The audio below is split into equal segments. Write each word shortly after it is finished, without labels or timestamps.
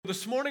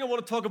this morning I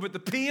want to talk about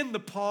the pain, the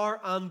power,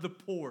 and the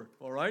poor,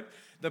 all right?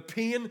 The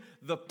pain,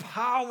 the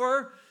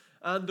power,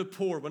 and the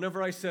poor.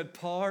 Whenever I said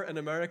power in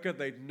America,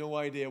 they had no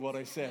idea what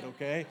I said,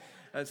 okay?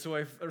 And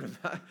so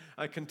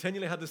I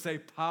continually had to say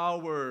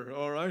power,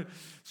 all right?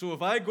 So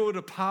if I go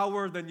to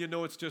power, then you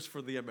know it's just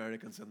for the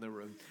Americans in the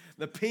room.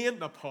 The pain,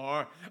 the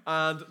power,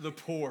 and the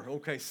poor.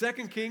 Okay,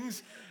 2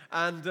 Kings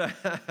and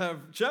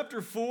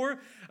chapter 4,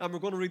 and we're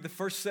going to read the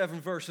first 7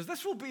 verses.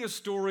 This will be a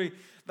story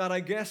that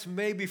I guess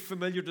may be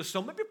familiar to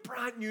some, maybe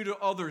brand new to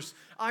others.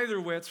 Either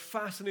way, it's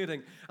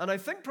fascinating. And I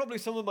think probably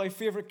some of my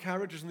favorite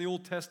characters in the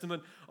Old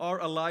Testament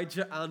are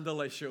Elijah and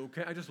Elisha,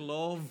 okay? I just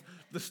love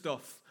the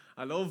stuff.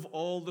 I love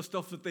all the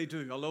stuff that they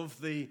do. I love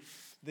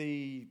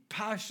the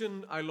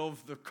passion. I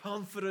love the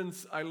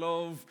confidence. I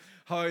love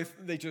how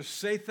they just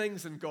say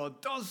things and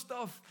God does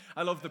stuff.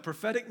 I love the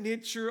prophetic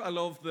nature. I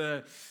love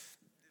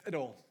it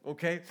all,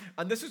 okay?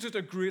 And this is just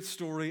a great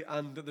story,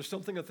 and there's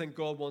something I think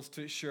God wants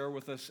to share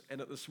with us in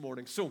it this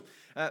morning. So,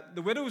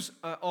 the widow's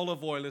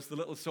olive oil is the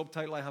little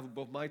subtitle I have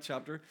above my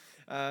chapter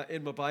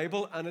in my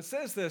Bible, and it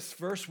says this,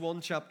 verse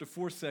 1, chapter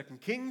 4, 2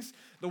 Kings,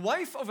 the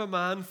wife of a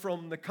man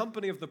from the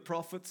company of the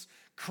prophets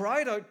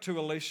cried out to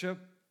Elisha,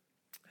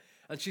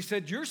 and she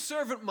said, your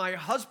servant, my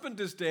husband,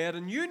 is dead,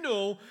 and you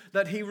know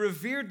that he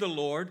revered the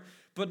Lord,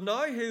 but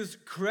now his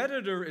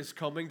creditor is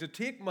coming to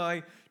take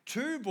my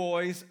 2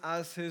 boys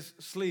as his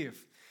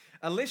slave.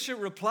 Elisha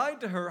replied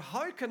to her,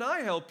 how can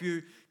I help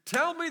you?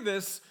 Tell me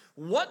this,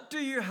 what do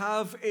you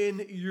have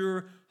in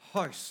your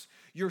house?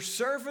 Your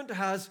servant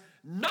has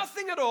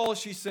nothing at all,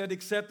 she said,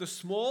 except a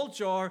small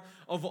jar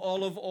of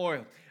olive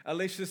oil.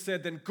 Elisha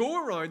said, then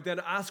go around,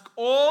 then ask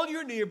all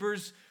your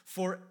neighbors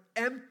for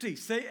empty,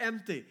 say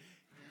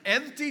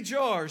empty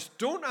jars.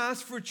 Don't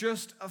ask for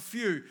just a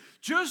few.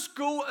 Just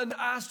go and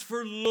ask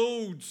for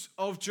loads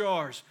of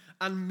jars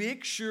and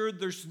make sure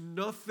there's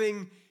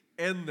nothing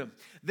in them.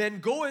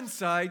 Then go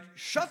inside,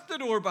 shut the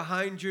door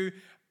behind you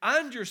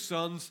and your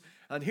sons,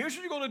 and here's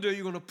what you're going to do.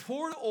 You're going to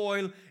pour the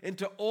oil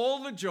into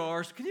all the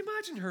jars. Can you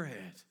imagine her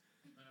head?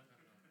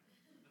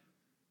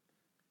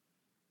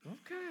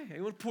 Okay,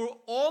 you want to pour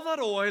all that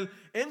oil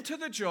into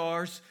the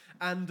jars,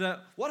 and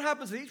what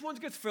happens is each one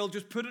gets filled,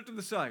 just put it to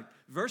the side.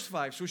 Verse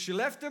 5, so she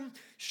left him,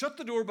 shut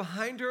the door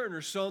behind her and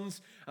her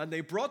sons, and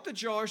they brought the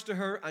jars to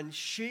her, and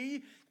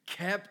she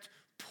kept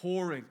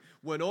pouring.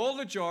 When all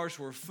the jars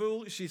were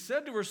full, she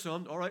said to her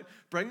son, all right,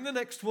 bring the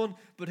next one.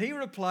 But he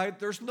replied,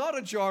 there's not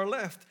a jar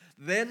left.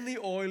 Then the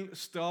oil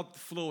stopped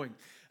flowing.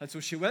 And so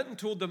she went and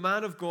told the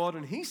man of God,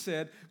 and he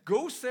said,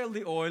 go sell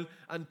the oil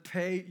and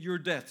pay your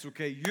debts,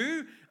 okay?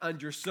 You and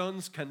your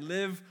sons can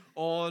live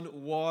on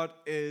what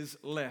is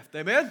left.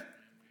 Amen?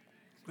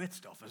 Great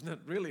stuff, isn't it? It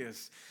really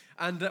is.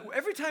 And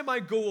every time I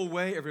go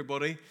away,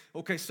 everybody,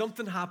 okay,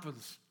 something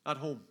happens at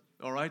home,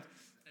 all right?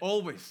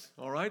 Always,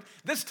 all right?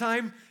 This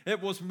time, it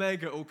was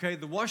mega, okay?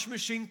 The washing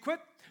machine quit,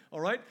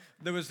 all right?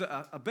 There was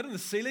a bit in the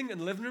ceiling in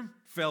the living room,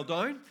 fell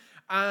down,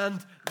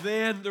 and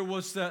then there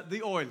was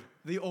the oil.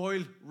 The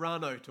oil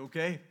ran out,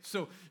 okay?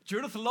 So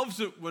Judith loves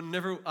it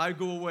whenever I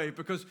go away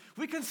because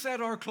we can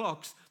set our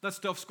clocks that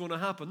stuff's going to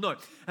happen. Now,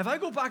 if I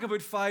go back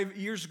about 5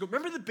 years ago,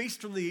 remember the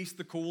beast from the east,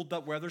 the cold,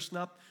 that weather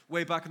snap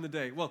way back in the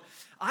day? Well,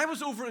 I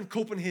was over in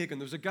Copenhagen.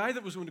 There was a guy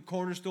that was on the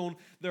Cornerstone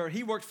there.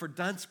 He worked for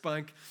Danske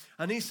Bank,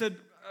 and he said,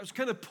 I was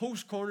kind of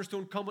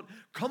post-Cornerstone,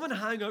 come and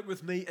hang out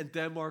with me in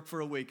Denmark for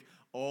a week.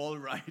 All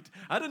right.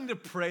 I didn't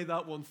need to pray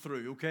that one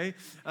through, okay?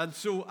 And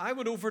so I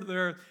went over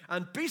there,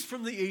 and beast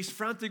from the east,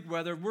 frantic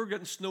weather, we're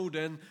getting snowed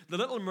in. The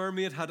Little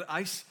Mermaid had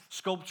ice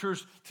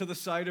sculptures to the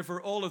side of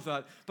her, all of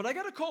that. But I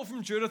got a call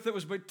from Judith. It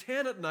was about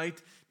 10 at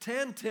night,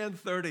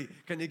 10:30.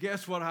 Can you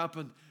guess what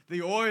happened?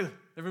 The oil,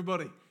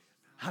 everybody,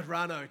 had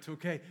ran out,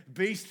 okay?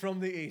 Beast from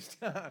the east.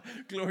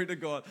 Glory to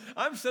God.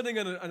 I'm sitting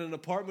in an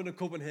apartment in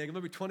Copenhagen,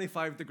 maybe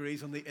 25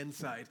 degrees on the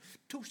inside.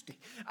 Toasty.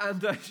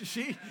 And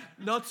she,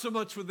 not so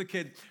much with the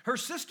kid. Her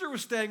sister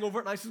was staying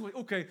over, and I said,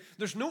 okay,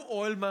 there's no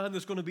oil man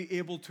that's going to be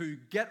able to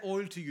get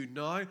oil to you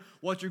now.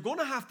 What you're going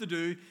to have to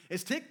do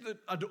is take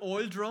an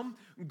oil drum,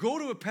 go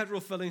to a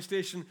petrol filling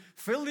station,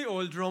 fill the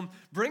oil drum,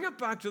 bring it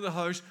back to the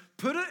house,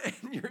 put it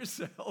in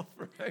yourself,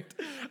 right?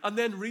 And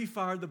then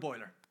refire the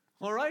boiler.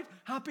 All right?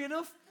 Happy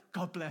enough?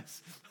 God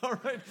bless. All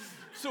right.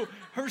 So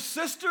her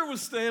sister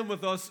was staying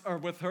with us, or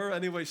with her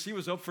anyway. She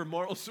was up for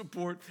moral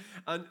support.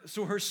 And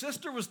so her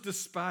sister was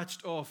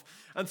dispatched off.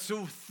 And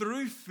so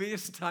through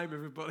FaceTime,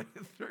 everybody,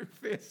 through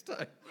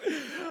FaceTime,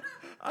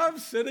 I'm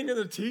sitting in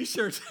a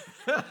t-shirt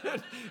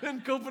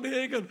in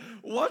Copenhagen,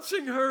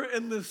 watching her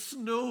in the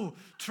snow,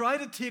 try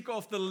to take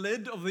off the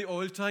lid of the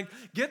oil tank,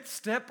 get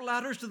step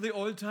ladders to the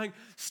oil tank,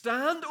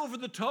 stand over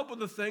the top of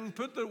the thing,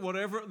 put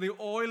the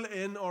oil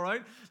in, all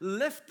right,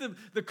 lift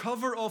the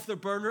cover off the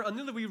burner, and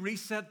then the wee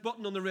reset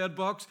button on the red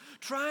box,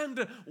 trying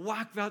to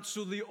whack that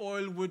so the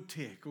oil would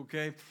take,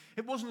 okay?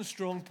 It wasn't a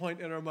strong point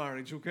in our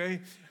marriage,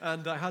 okay?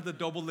 And I had to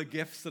double the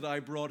gifts that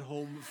I brought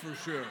home for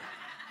sure,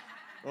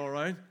 all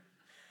right?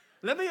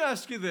 Let me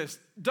ask you this.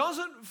 Does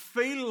it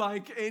feel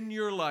like in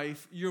your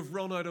life you've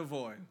run out of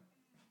oil?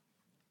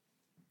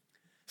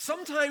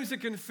 Sometimes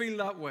it can feel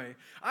that way.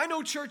 I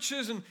know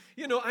churches and,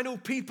 I know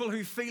people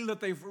who feel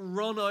that they've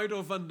run out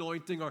of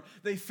anointing, or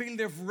they feel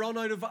they've run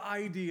out of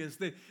ideas.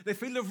 They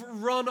feel they've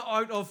run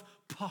out of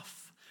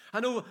puff. I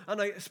know, and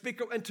I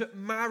speak into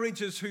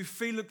marriages who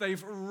feel that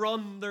they've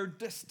run their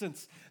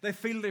distance. They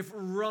feel they've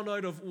run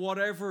out of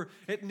whatever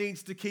it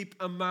needs to keep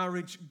a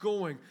marriage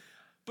going.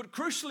 But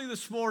crucially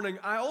this morning,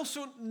 I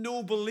also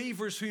know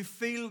believers who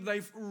feel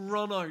they've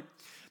run out.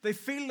 They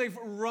feel they've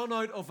run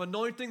out of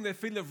anointing. They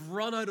feel they've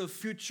run out of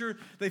future.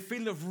 They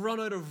feel they've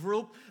run out of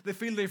rope. They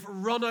feel they've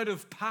run out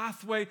of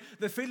pathway.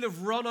 They feel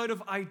they've run out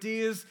of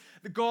ideas.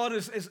 That God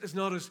is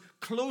not as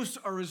close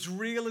or as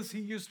real as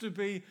He used to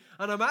be.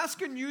 And I'm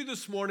asking you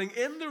this morning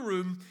in the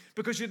room,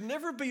 because you'd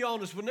never be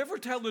honest, would never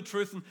tell the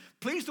truth, and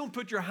please don't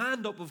put your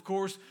hand up, of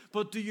course,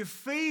 but do you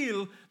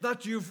feel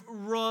that you've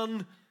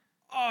run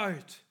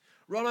out?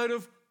 Run out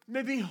of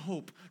maybe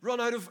hope,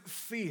 run out of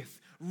faith,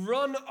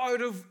 run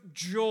out of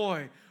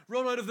joy,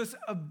 run out of this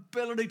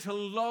ability to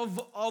love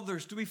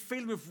others? Do we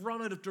feel we've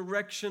run out of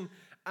direction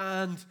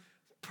and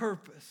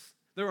purpose?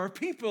 There are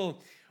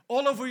people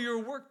all over your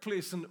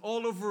workplace and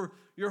all over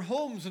your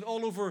homes and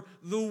all over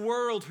the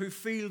world who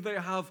feel they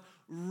have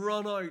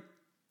run out.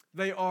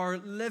 They are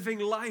living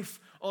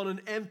life on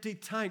an empty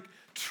tank,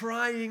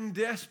 trying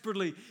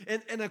desperately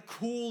in a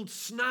cold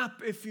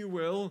snap, if you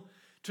will,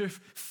 to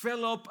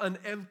fill up an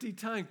empty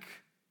tank,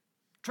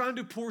 trying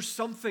to pour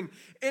something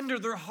into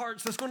their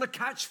hearts that's going to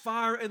catch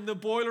fire in the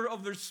boiler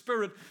of their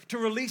spirit, to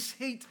release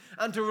heat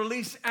and to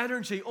release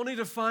energy, only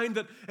to find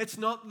that it's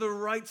not the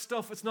right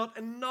stuff, it's not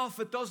enough,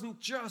 it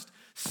doesn't just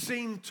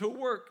seem to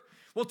work.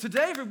 Well,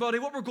 today, everybody,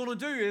 what we're going to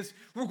do is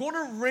we're going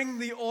to ring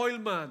the oil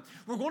man.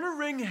 We're going to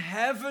ring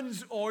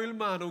heaven's oil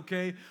man,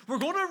 okay? We're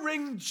going to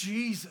ring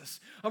Jesus.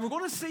 And we're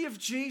going to see if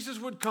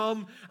Jesus would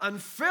come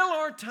and fill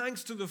our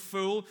tanks to the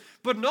full.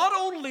 But not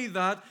only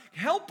that,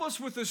 help us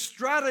with a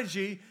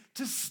strategy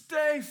to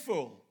stay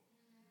full.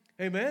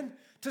 Amen?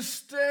 To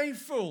stay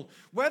full.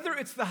 Whether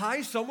it's the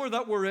high summer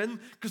that we're in,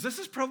 because this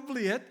is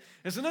probably it,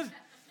 isn't it?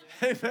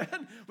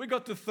 Amen. We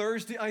got to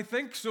Thursday, I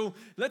think, so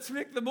let's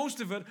make the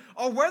most of it.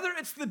 Or whether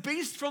it's the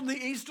beast from the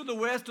east or the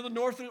west or the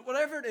north, or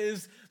whatever it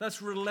is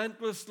that's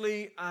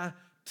relentlessly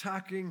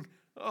attacking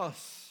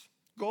us.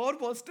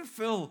 God wants to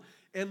fill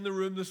in the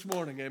room this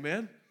morning.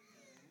 Amen.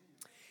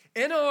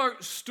 In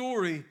our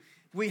story,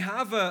 we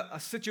have a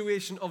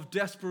situation of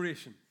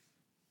desperation.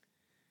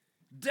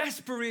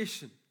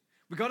 Desperation.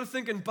 We got to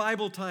think in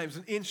Bible times,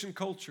 in ancient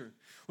culture.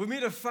 We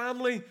meet a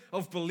family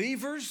of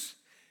believers.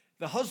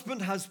 The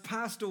husband has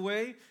passed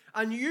away,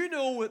 and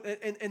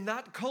in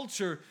that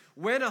culture,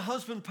 when a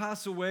husband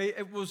passed away,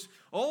 it was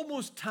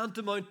almost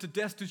tantamount to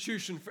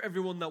destitution for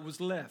everyone that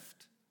was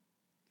left.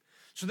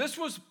 So this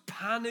was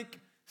panic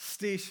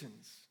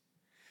stations.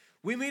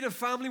 We meet a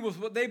family with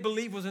what they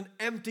believe was an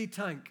empty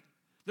tank.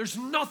 There's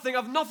nothing,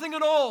 I've nothing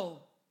at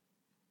all.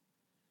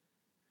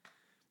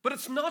 But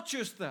it's not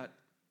just that.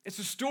 It's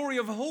a story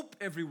of hope,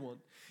 everyone.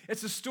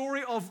 It's a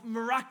story of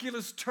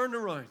miraculous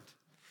turnaround.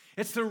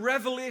 It's the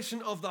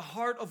revelation of the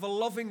heart of a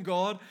loving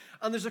God.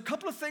 And there's a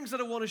couple of things that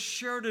I want to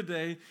share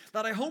today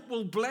that I hope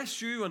will bless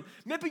you. And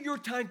maybe your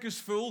tank is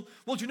full.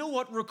 Well, do you know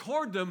what?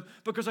 Record them,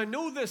 because I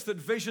know this, that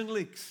vision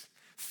leaks,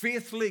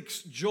 faith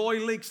leaks, joy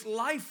leaks,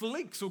 life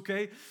leaks,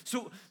 okay?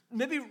 So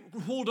maybe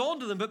hold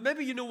on to them, but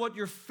maybe you know what?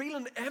 You're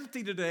feeling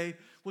empty today.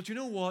 Well, do you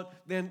know what?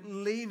 Then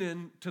lean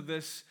into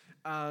this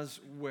as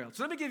well.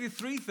 So let me give you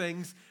three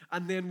things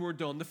and then we're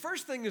done. The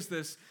first thing is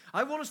this.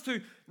 I want us to,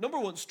 number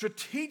one,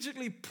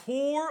 strategically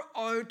pour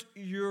out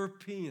your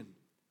pain,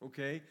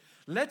 okay?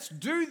 Let's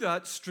do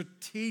that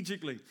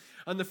strategically.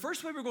 And the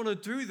first way we're going to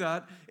do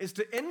that is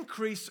to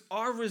increase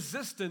our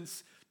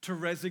resistance to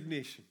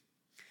resignation.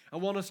 I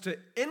want us to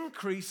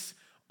increase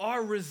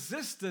our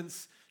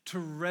resistance to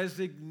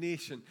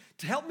resignation.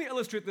 To help me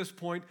illustrate this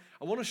point,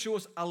 I want to show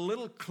us a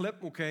little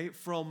clip, okay,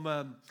 from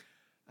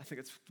I think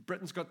it's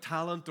Britain's Got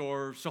Talent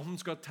or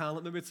Something's Got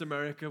Talent. Maybe it's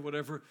America,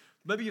 whatever.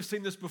 Maybe you've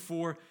seen this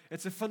before.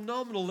 It's a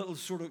phenomenal little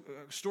sort of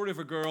story of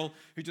a girl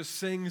who just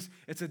sings.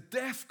 It's a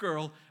deaf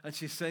girl, and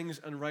she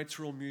sings and writes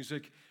her own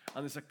music.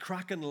 And there's a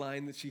cracking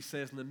line that she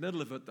says in the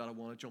middle of it that I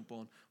want to jump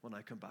on when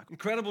I come back.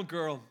 Incredible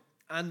girl.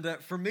 And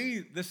for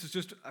me, this is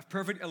just a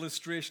perfect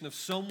illustration of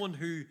someone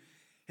who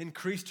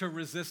increased her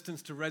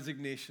resistance to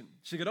resignation.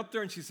 She got up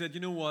there and she said, you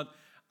know what?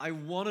 I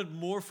wanted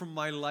more from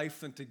my life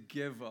than to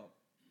give up.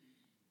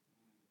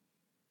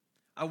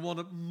 I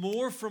wanted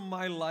more from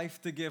my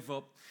life to give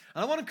up.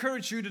 And I want to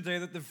encourage you today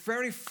that the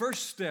very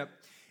first step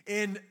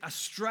in a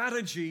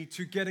strategy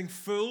to getting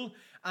full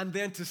and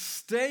then to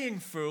staying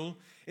full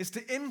is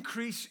to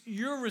increase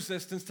your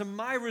resistance, to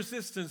my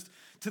resistance,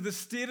 to the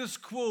status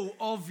quo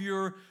of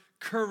your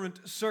current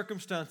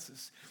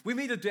circumstances. We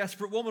meet a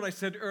desperate woman, I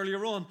said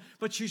earlier on,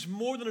 but she's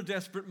more than a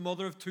desperate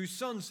mother of 2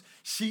 sons.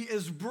 She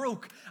is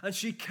broke, and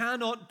she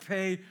cannot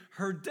pay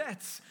her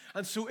debts.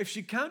 And so if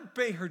she can't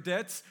pay her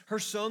debts, her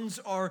sons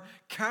are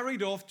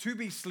carried off to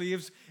be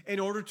slaves in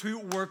order to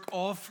work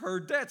off her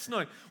debts.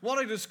 Now, what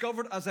I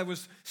discovered as I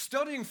was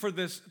studying for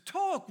this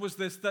talk was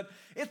this, that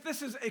if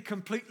this is a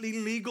completely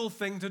legal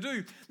thing to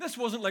do. This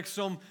wasn't like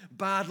some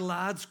bad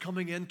lads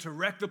coming in to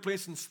wreck the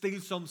place and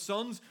steal some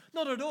sons.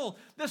 Not at all.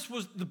 This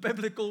was the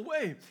biblical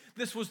way.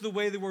 This was the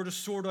way they were to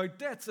sort out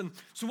debts. And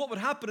so what would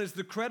happen is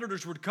the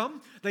creditors would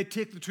come, they'd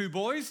take the 2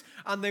 boys,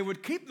 and they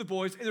would keep the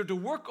boys either to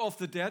work off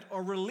the debt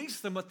or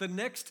release them at the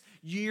next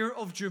year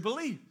of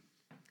Jubilee.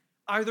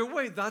 Either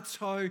way, that's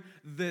how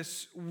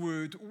this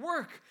would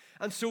work.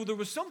 And so there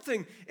was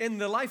something in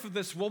the life of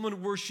this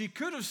woman where she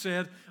could have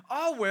said,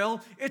 oh,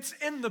 well, it's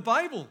in the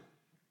Bible.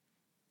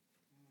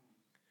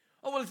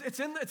 Oh, well, it's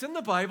in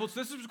the Bible,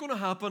 so this is what's going to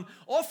happen.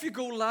 Off you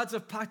go, lads.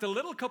 I've packed a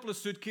little couple of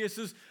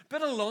suitcases,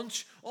 bit of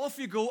lunch. Off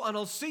you go, and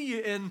I'll see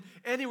you in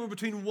anywhere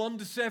between 1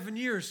 to 7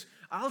 years.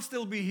 I'll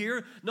still be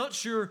here, not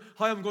sure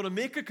how I'm going to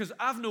make it because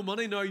I've no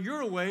money. Now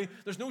you're away.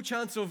 There's no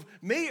chance of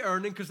me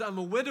earning because I'm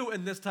a widow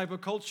in this type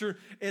of culture,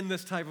 in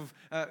this type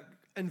of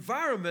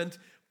environment.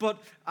 But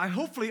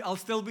hopefully I'll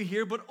still be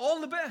here, but all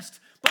the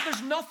best. But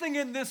there's nothing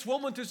in this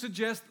woman to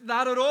suggest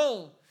that at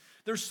all.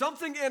 There's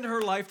something in her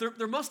life.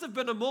 There must have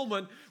been a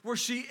moment where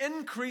she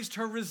increased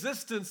her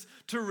resistance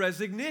to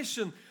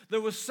resignation. There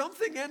was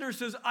something in her that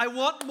says, I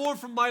want more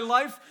from my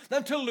life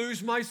than to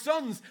lose my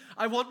sons.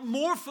 I want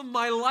more from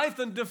my life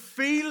than to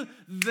feel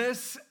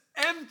this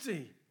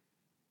empty.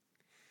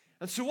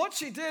 And so what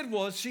she did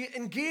was she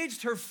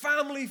engaged her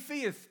family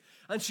faith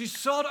and she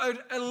sought out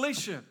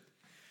Elisha.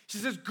 She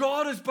says,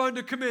 God is bound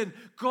to come in.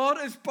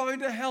 God is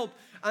bound to help.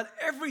 And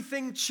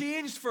everything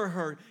changed for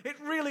her. It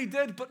really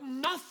did, but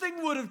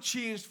nothing would have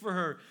changed for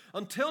her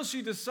until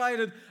she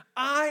decided,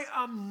 I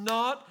am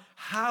not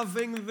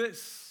having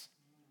this.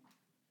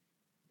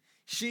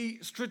 She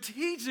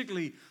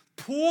strategically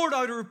poured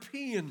out her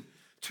pain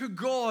to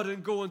God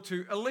and going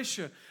to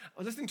Elisha.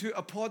 I was listening to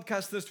a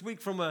podcast this week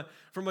from a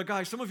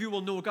guy. Some of you will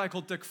know a guy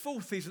called Dick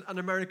Foth. He's an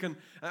American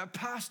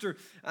pastor,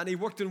 and he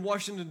worked in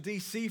Washington,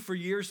 D.C. for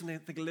years, and I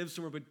think he lives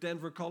somewhere about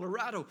Denver,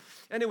 Colorado.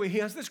 Anyway, he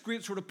has this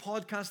great sort of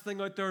podcast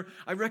thing out there.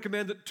 I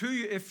recommend it to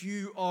you if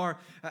you are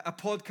a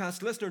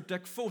podcast listener.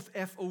 Dick Foth,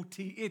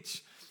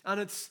 F-O-T-H. And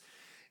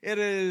it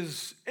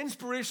is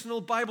inspirational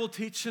Bible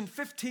teaching,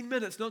 15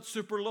 minutes, not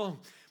super long.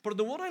 But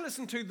the one I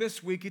listened to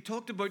this week, he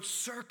talked about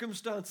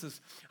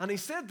circumstances. And he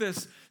said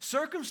this,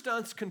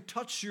 circumstance can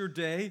touch your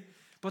day,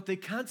 but they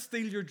can't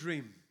steal your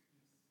dream.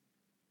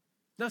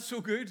 That's so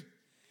good.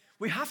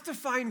 We have to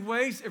find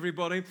ways,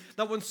 everybody,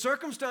 that when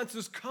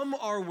circumstances come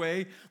our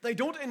way, they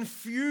don't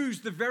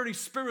infuse the very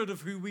spirit of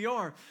who we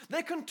are.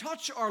 They can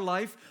touch our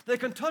life, they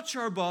can touch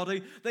our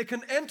body, they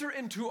can enter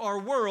into our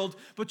world,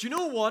 but you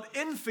know what?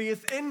 In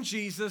faith, in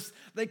Jesus,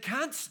 they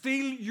can't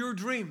steal your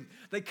dream.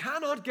 They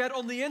cannot get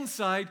on the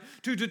inside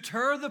to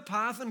deter the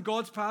path and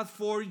God's path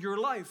for your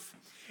life.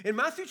 In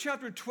Matthew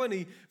chapter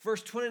 20,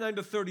 verse 29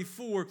 to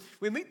 34,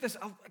 we meet this,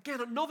 again,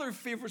 another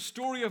favorite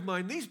story of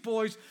mine. These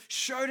boys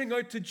shouting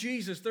out to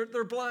Jesus.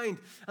 They're blind.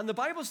 And the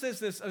Bible says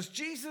this, as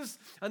Jesus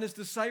and his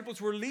disciples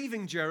were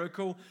leaving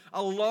Jericho,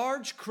 a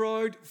large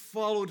crowd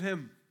followed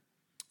him.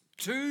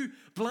 2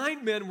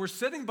 blind men were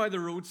sitting by the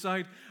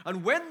roadside,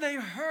 and when they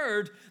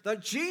heard that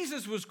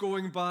Jesus was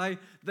going by,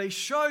 they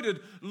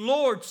shouted,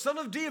 Lord, Son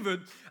of David,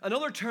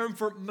 another term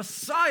for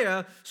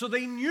Messiah, so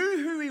they knew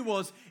who he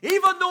was.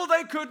 Even though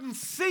they couldn't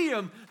see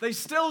him, they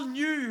still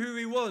knew who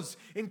he was.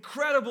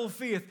 Incredible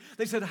faith.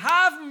 They said,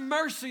 have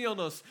mercy on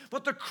us.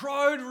 But the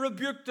crowd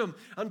rebuked them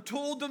and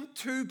told them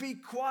to be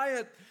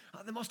quiet.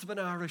 They must have been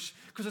Irish,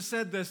 because I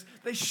said this.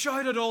 They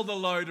shouted all the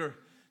louder.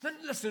 Then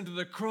listening to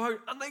the crowd,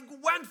 and they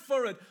went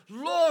for it.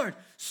 Lord,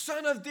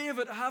 Son of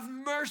David, have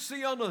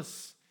mercy on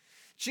us.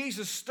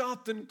 Jesus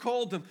stopped and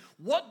called them.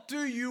 What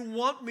do you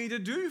want me to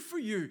do for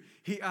you?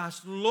 He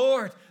asked.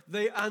 Lord,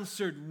 they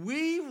answered,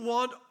 we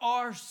want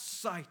our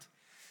sight.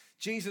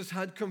 Jesus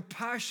had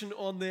compassion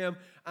on them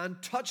and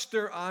touched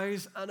their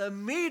eyes, and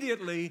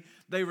immediately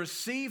they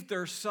received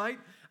their sight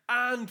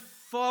and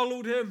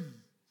followed him.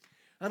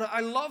 And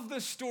I love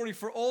this story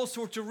for all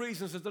sorts of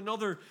reasons. There's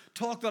another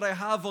talk that I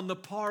have on the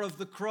power of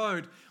the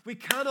crowd. We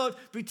cannot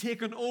be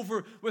taken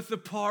over with the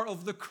power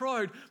of the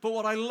crowd. But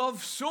what I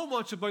love so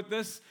much about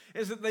this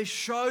is that they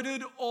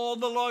shouted all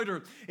the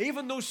louder.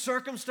 Even though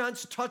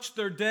circumstance touched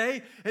their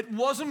day, it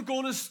wasn't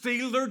going to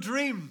steal their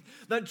dream.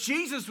 That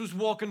Jesus was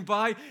walking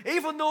by,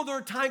 even though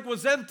their tank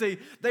was empty,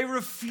 they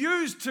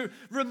refused to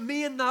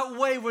remain that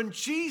way when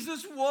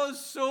Jesus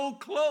was so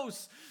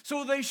close.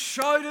 So they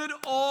shouted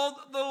all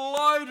the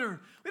louder.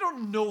 We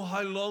don't know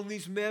how long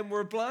these men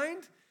were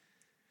blind.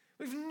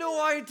 We've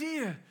no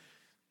idea.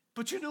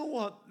 But you know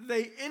what?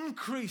 They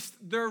increased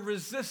their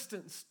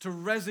resistance to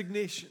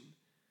resignation.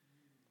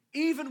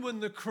 Even when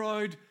the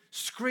crowd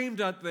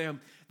screamed at them,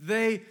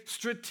 they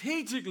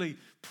strategically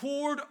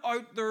poured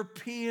out their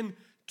pain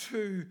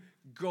to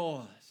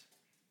God.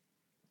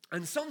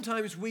 And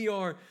sometimes we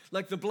are,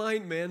 like the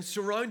blind man,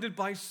 surrounded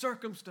by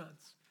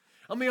circumstance.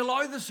 And we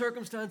allow the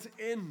circumstance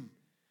in.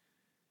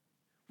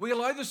 We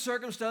allow the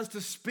circumstance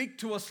to speak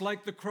to us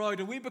like the crowd,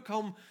 and we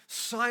become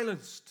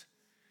silenced.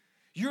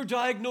 Your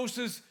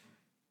diagnosis,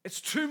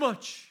 it's too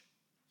much.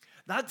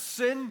 That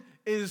sin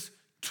is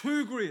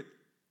too great.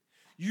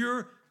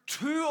 You're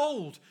too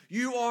old.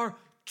 You are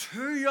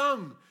too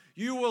young.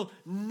 You will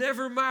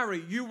never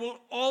marry. You will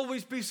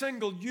always be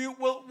single. You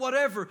will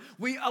whatever.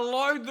 We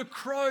allowed the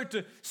crowd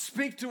to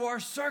speak to our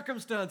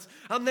circumstance,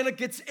 and then it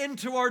gets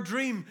into our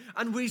dream,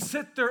 and we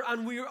sit there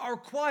and we are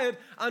quiet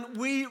and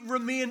we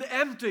remain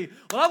empty.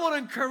 Well, I want to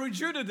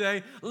encourage you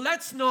today,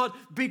 let's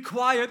not be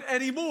quiet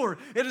anymore.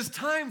 It is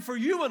time for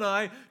you and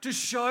I to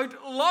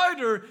shout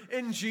louder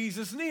in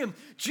Jesus' name.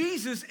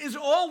 Jesus is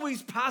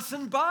always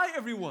passing by,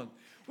 everyone.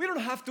 We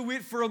don't have to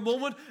wait for a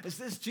moment. Is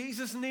this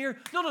Jesus near?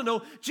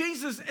 No.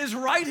 Jesus is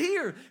right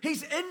here.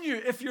 He's in you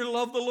if you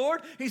love the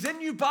Lord. He's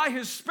in you by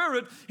His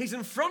Spirit. He's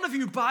in front of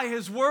you by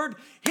His Word.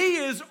 He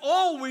is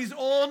always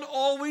on,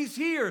 always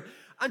here.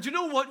 And you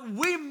know what?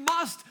 We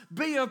must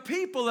be a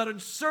people that in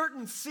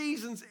certain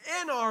seasons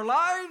in our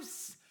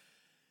lives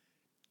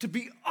to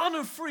be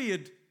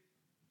unafraid to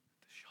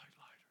shout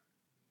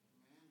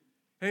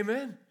louder.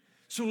 Amen.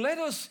 So let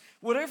us,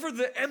 whatever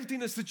the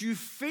emptiness that you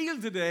feel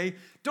today,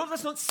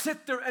 let's not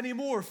sit there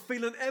anymore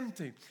feeling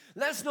empty.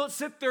 Let's not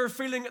sit there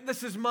feeling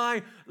this is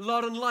my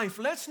lot in life.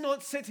 Let's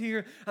not sit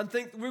here and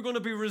think we're going to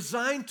be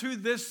resigned to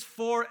this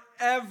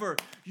forever.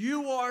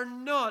 You are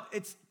not.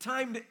 It's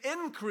time to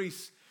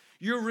increase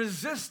your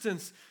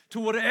resistance to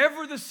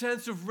whatever the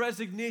sense of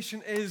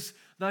resignation is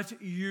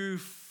that you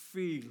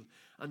feel,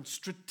 and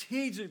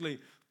strategically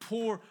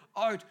pour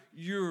out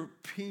your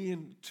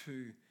pain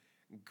to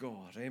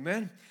God.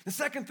 Amen. The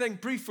second thing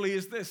briefly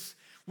is this.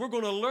 We're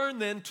going to learn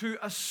then to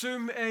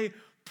assume a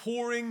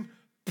pouring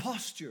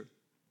posture.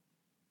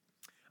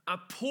 A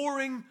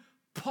pouring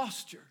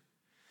posture.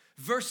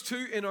 Verse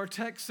 2 in our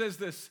text says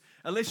this.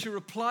 Elisha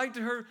replied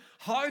to her,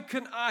 "How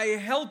can I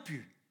help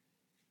you?"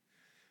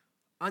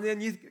 And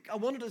then I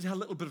wanted to have a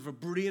little bit of a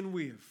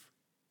brainwave.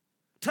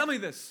 Tell me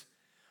this.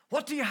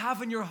 What do you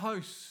have in your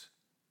house?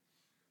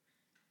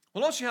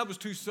 Well, all she had was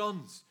 2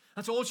 sons.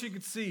 That's all she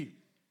could see.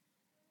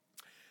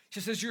 She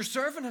says, your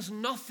servant has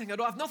nothing. I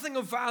don't have nothing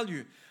of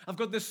value. I've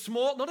got this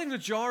small, not even a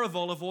jar of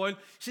olive oil.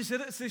 She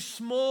said, it's this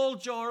small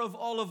jar of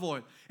olive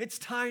oil. It's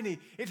tiny.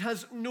 It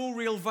has no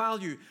real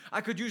value.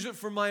 I could use it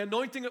for my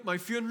anointing at my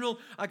funeral.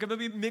 I could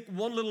maybe make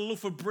one little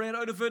loaf of bread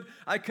out of it.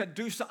 I could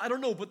do so. I don't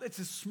know, but it's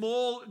a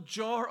small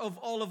jar of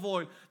olive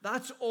oil.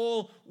 That's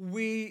all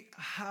we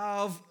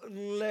have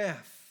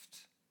left.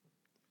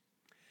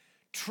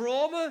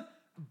 Trauma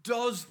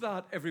does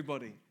that,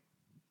 everybody.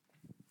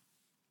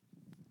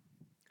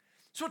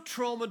 That's what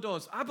trauma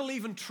does. I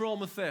believe in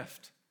trauma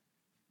theft.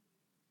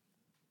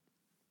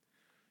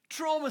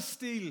 Trauma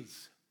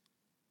steals.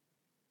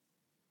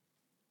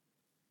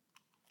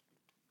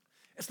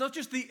 It's not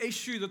just the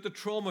issue that the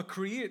trauma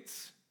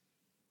creates,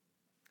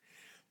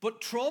 but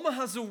trauma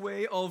has a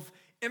way of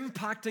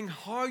impacting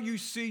how you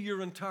see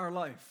your entire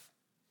life.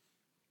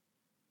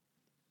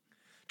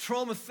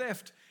 Trauma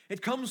theft,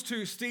 it comes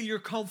to steal your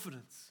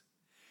confidence.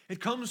 It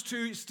comes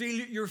to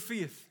steal your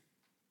faith.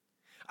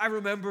 I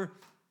remember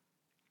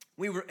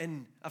we were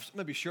in, I've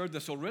maybe shared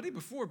this already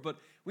before, but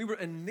we were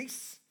in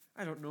Nice,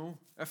 I don't know,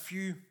 a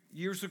few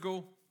years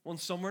ago, one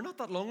summer, not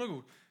that long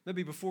ago,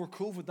 maybe before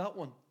COVID, that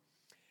one.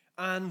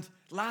 And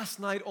last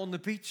night on the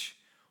beach,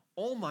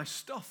 all my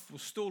stuff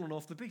was stolen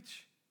off the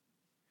beach.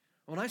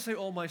 When I say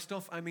all my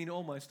stuff, I mean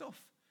all my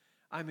stuff.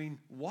 I mean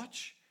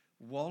watch,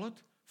 wallet,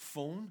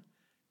 phone,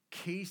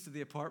 keys to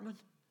the apartment.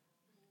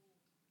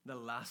 The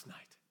last night.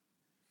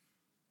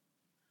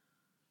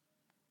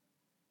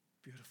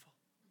 Beautiful.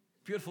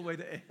 Beautiful way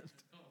to end.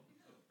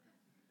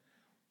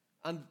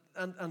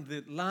 And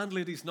the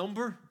landlady's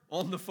number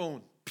on the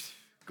phone.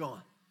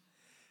 Gone.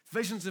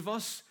 Visions of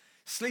us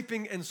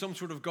sleeping in some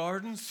sort of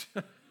gardens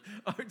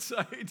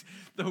outside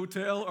the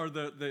hotel or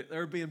the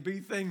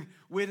Airbnb thing,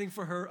 waiting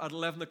for her at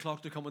 11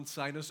 o'clock to come and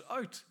sign us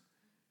out.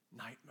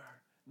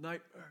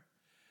 Nightmare.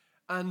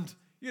 And,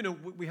 you know,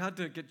 we had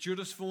to get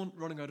Judah's phone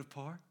running out of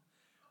power.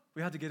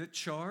 We had to get it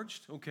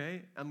charged,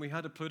 okay? And we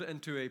had to put it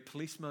into a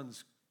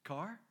policeman's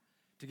car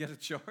to get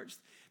it charged.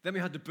 Then we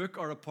had to book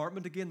our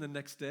apartment again the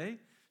next day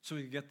so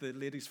we could get the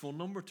lady's phone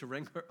number to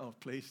ring her. Oh,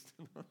 please,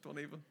 don't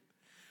even.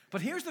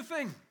 But here's the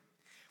thing.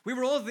 We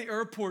were all at the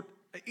airport,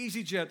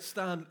 EasyJet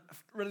stand,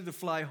 ready to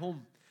fly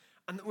home.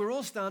 And we were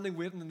all standing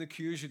waiting in the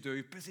queue as you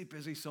do.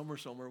 Busy, summer,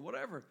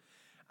 whatever.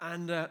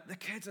 And the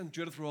kids and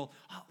Judith were all,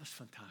 oh, it was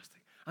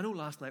fantastic. I know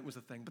last night was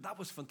a thing, but that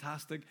was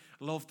fantastic.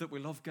 Loved it. We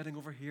loved getting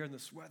over here, and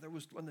this weather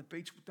was on the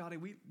beach. Daddy,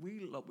 we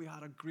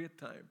had a great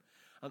time.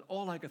 And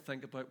all I could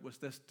think about was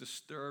this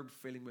disturbed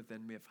feeling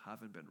within me of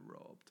having been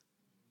robbed.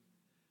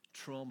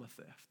 Trauma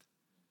theft.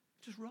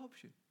 It just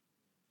robs you.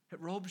 It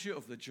robs you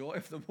of the joy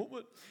of the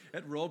moment.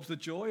 It robs the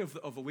joy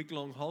of a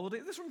week-long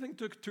holiday. This one thing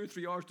took 2 or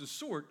 3 hours to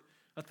sort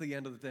at the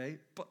end of the day,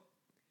 but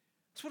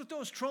that's what it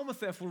does. Trauma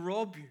theft will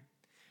rob you.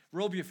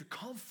 rob you of your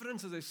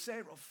confidence, as I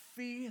said, of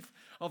faith,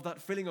 of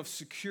that feeling of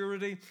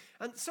security.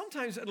 And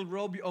sometimes it'll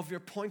rob you of your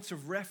points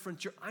of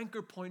reference, your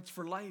anchor points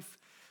for life.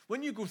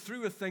 When you go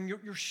through a thing,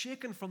 you're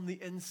shaken from the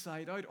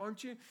inside out,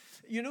 aren't you?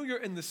 You know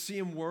you're in the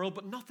same world,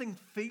 but nothing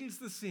feels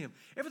the same.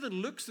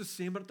 Everything looks the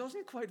same, but it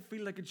doesn't quite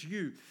feel like it's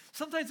you.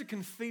 Sometimes it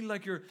can feel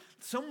like you're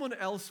someone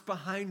else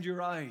behind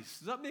your eyes.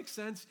 Does that make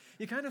sense?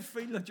 You kind of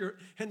feel that you're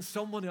in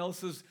someone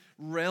else's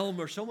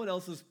realm or someone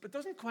else's, but it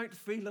doesn't quite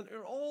feel, and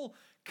you're all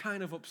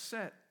kind of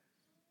upset.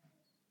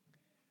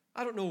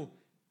 I don't know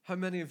how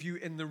many of you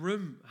in the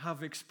room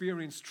have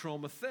experienced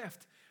trauma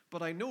theft,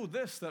 but I know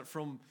this, that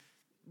from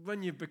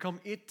when you become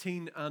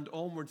 18 and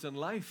onwards in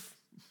life,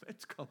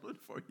 it's coming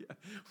for you.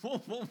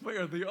 One way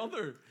or the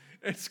other.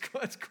 It's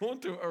going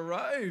to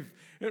arrive.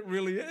 It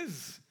really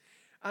is.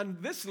 And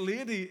this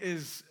lady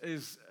is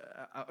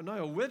now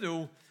a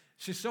widow.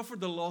 She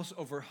suffered the loss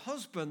of her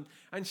husband,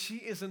 and she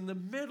is in the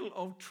middle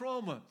of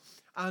trauma.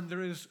 And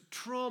there is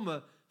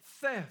trauma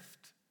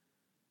theft.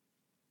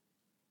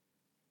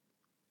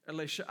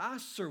 Elisha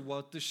asks her,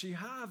 what does she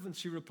have? And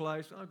she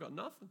replies, I've got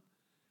nothing.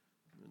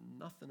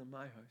 Nothing in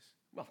my house.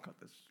 Well,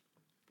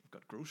 I've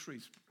got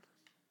groceries.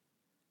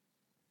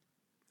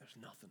 There's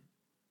nothing.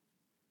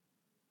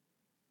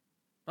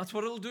 That's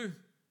what it'll do.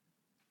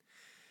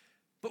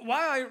 But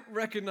why I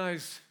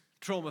recognize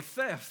trauma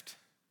theft,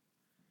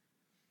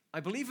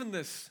 I believe in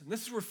this, and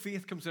this is where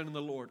faith comes in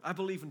the Lord. I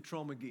believe in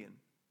trauma gain.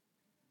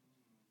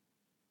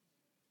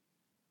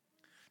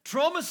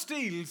 Trauma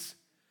steals,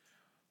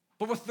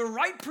 but with the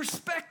right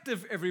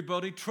perspective,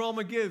 everybody,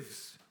 trauma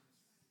gives.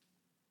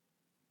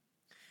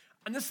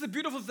 And this is the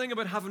beautiful thing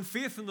about having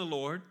faith in the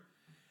Lord,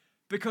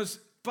 because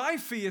by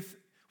faith,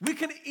 we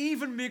can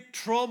even make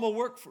trauma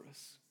work for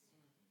us.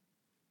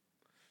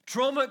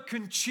 Trauma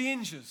can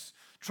change us.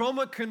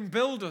 Trauma can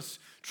build us.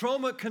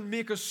 Trauma can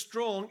make us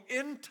strong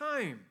in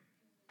time.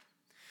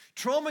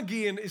 Trauma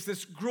gain is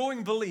this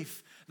growing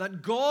belief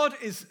that God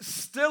is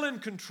still in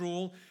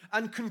control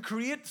and can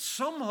create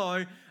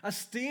somehow a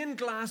stained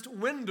glass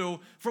window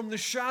from the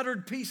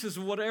shattered pieces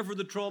of whatever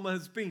the trauma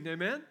has been.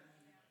 Amen?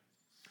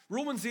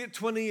 Romans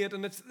 8:28,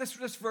 and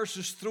this verse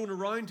is thrown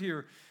around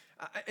here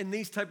in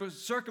these type of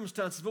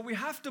circumstances, but we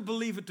have to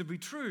believe it to be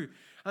true.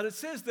 And it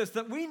says this,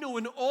 that we know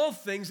in all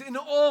things,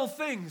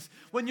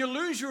 when you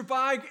lose your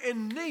bag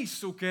in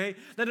Nice, okay,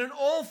 that in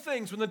all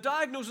things, when the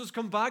diagnosis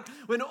come back,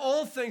 when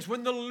all things,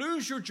 when they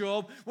lose your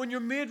job, when you're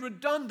made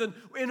redundant,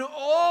 in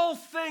all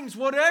things,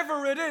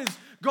 whatever it is,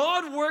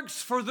 God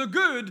works for the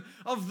good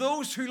of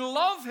those who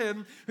love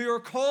Him, who are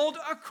called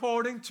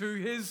according to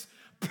His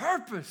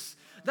purpose.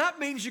 That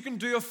means you can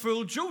do a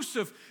full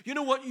Joseph. You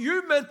know what?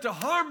 You meant to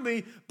harm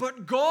me,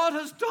 but God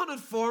has done it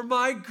for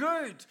my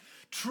good.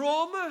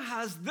 Trauma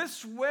has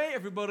this way,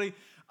 everybody,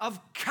 of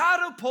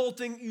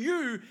catapulting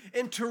you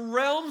into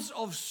realms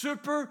of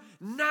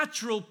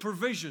supernatural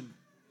provision.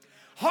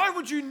 How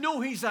would you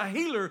know He's a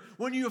healer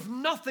when you have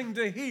nothing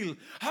to heal?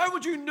 How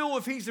would you know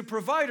if He's a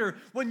provider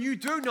when you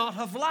do not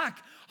have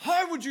lack?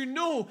 How would you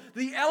know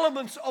the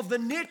elements of the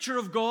nature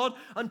of God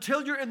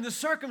until you're in the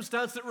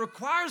circumstance that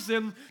requires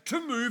Him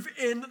to move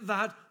in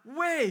that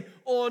way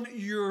on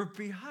your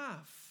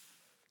behalf?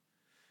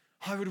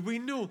 How would we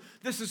know?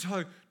 This is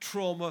how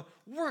trauma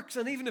works.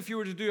 And even if you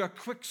were to do a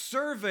quick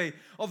survey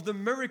of the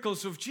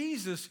miracles of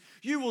Jesus,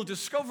 you will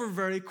discover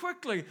very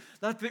quickly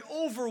that the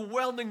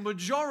overwhelming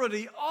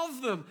majority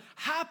of them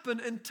happen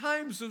in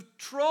times of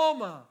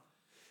trauma.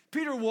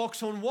 Peter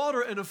walks on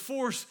water in a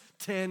force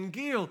 10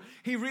 gale.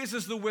 He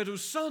raises the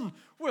widow's son.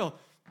 Well,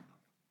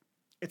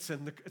 it's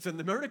in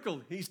the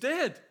miracle. He's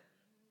dead.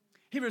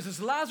 He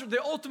raises Lazarus,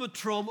 the ultimate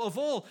trauma of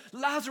all.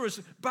 Lazarus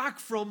back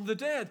from the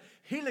dead.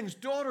 Healing's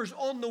daughter's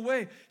on the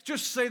way.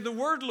 Just say the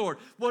word, Lord.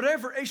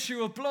 Whatever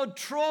issue of blood,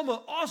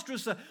 trauma,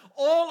 ostracism,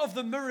 all of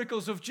the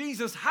miracles of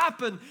Jesus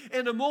happen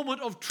in a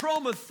moment of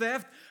trauma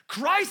theft.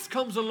 Christ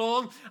comes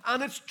along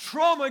and it's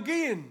trauma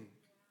gain.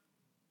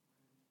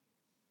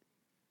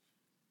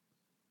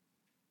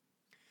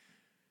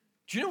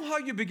 Do you know how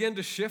you begin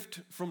to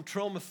shift from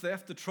trauma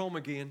theft to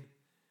trauma gain?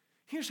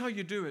 Here's how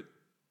you do it.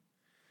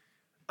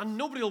 And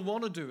nobody will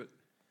want to do it.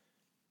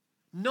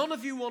 None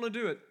of you want to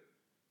do it.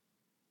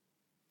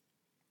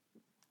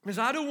 Because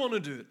I don't want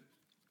to do it.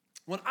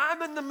 When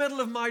I'm in the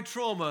middle of my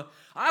trauma,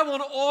 I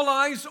want all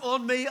eyes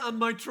on me and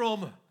my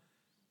trauma.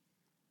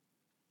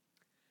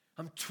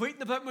 I'm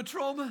tweeting about my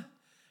trauma.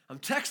 I'm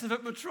texting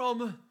about my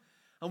trauma.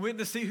 I'm waiting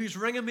to see who's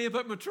ringing me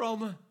about my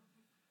trauma.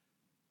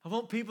 I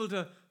want people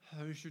to,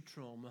 how's your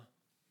trauma?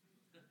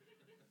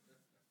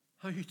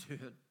 How you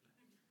doing?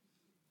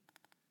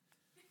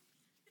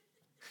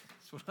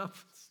 That's what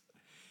happens.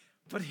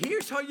 But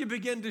here's how you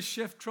begin to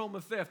shift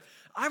trauma theft.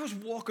 I was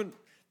walking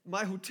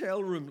my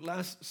hotel room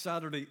last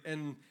Saturday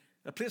in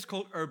a place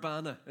called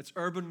Urbana. It's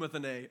urban with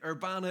an A.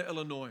 Urbana,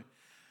 Illinois.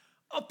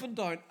 Up and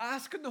down,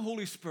 asking the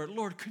Holy Spirit,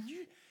 Lord, can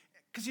you,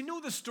 because you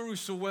know the story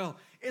so well,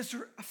 is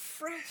there a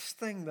fresh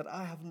thing that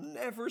I have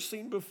never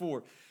seen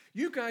before?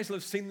 You guys will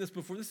have seen this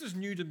before. This is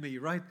new to me,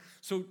 right?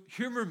 So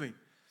humor me.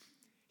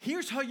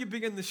 Here's how you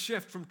begin the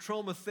shift from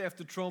trauma theft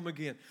to trauma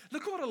gain.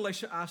 Look at what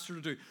Elisha asked her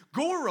to do.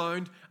 Go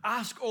around,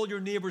 ask all your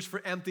neighbors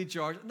for empty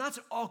jars. And that's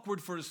awkward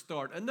for a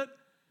start, isn't it?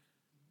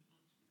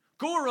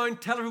 Go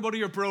around, tell everybody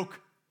you're broke.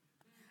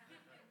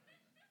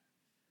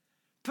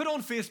 Put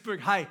on Facebook,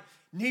 hi,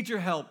 need your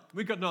help.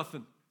 We got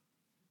nothing.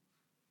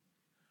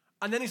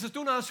 And then he says,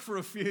 don't ask for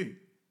a few.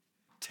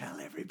 Tell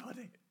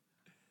everybody.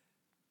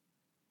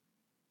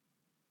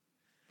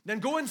 Then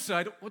go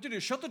inside. What do you do?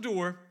 Shut the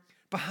door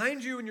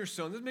behind you and your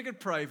son. Let's make it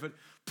private.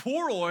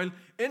 Pour oil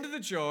into the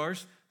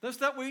jars. That's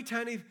that wee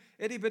tiny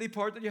itty-bitty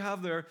part that you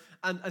have there.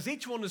 And as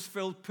each one is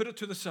filled, put it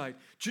to the side.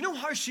 Do you know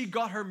how she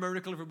got her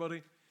miracle,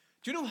 everybody?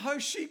 Do you know how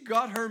she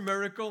got her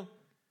miracle?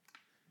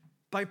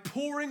 By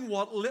pouring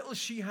what little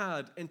she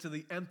had into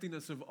the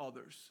emptiness of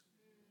others.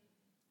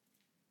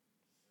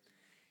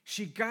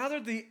 She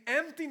gathered the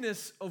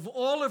emptiness of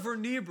all of her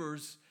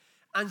neighbors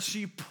and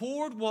she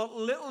poured what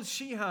little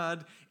she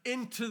had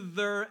into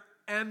their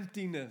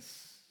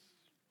emptiness.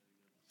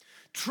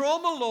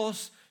 Trauma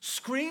loss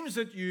screams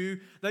at you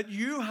that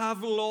you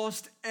have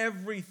lost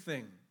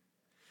everything.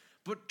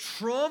 But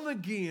trauma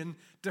gain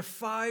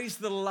defies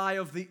the lie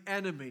of the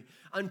enemy.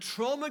 And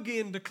trauma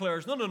gain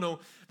declares, no,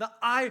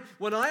 that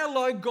when I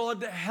allow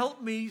God to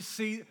help me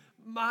see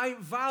my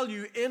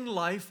value in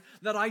life,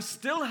 that I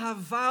still have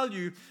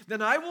value,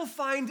 then I will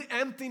find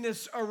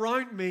emptiness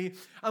around me.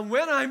 And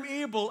when I'm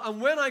able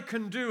and when I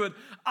can do it,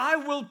 I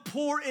will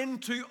pour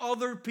into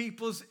other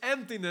people's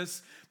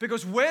emptiness.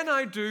 Because when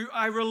I do,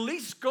 I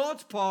release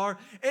God's power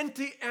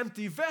into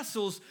empty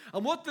vessels.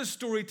 And what this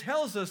story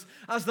tells us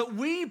is that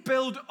we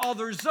build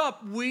others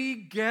up, we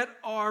get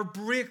our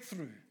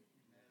breakthrough.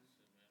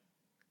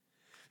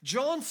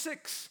 John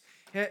 6.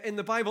 In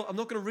the Bible, I'm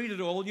not going to read it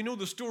all. You know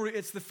the story.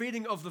 It's the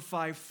feeding of the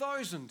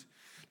 5,000.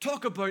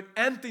 Talk about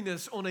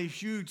emptiness on a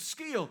huge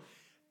scale.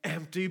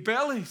 Empty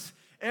bellies.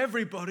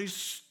 Everybody's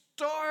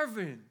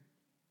starving.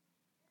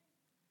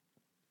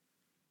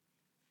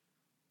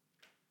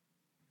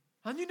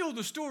 And you know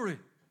the story.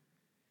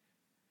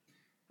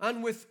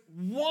 And with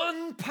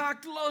one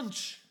packed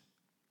lunch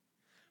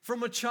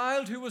from a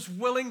child who was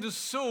willing to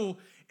sow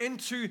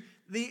into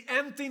the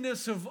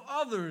emptiness of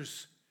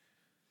others,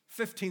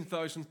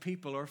 15,000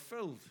 people are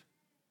filled.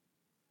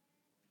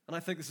 And I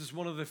think this is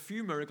one of the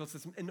few miracles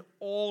that's in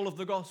all of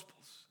the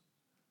Gospels.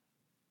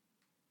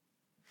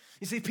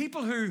 You see,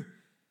 people who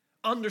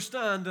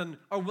understand and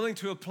are willing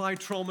to apply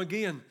trauma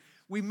gain,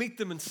 we meet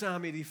them in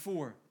Psalm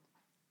 84.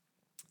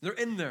 They're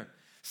in there.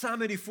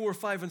 Psalm 84,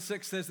 5 and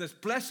 6 says this: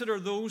 Blessed are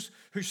those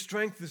whose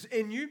strength is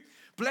in you.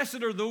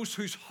 Blessed are those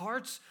whose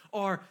hearts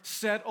are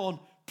set on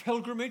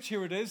pilgrimage.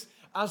 Here it is.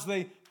 As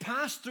they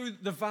pass through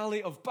the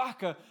valley of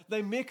Baca,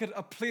 they make it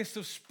a place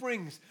of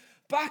springs.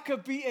 Baca,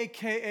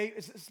 B-A-K-A,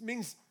 it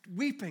means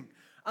weeping.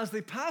 As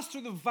they pass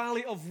through the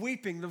valley of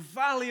weeping, the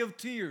valley of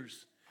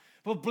tears.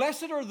 But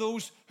blessed are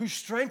those whose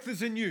strength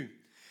is in you.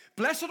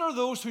 Blessed are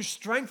those whose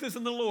strength is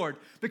in the Lord,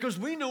 because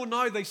we know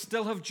now they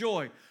still have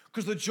joy.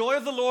 Because the joy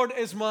of the Lord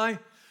is my...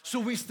 So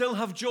we still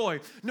have joy.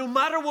 No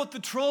matter what the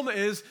trauma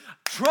is,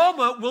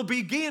 trauma will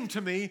be gain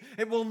to me.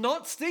 It will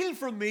not steal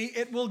from me.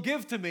 It will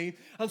give to me.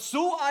 And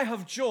so I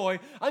have joy.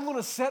 I'm going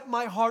to set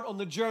my heart on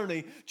the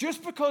journey.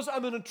 Just because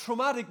I'm in a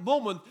traumatic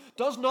moment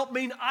does not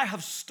mean I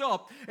have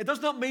stopped. It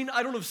does not mean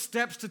I don't have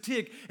steps to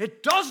take.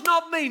 It does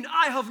not mean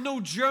I have no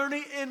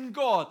journey in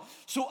God.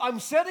 So I'm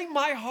setting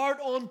my heart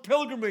on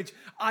pilgrimage.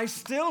 I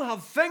still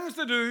have things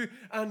to do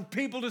and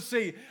people to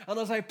see. And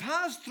as I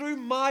pass through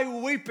my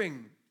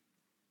weeping,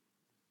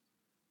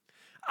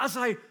 as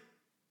I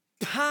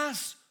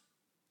pass,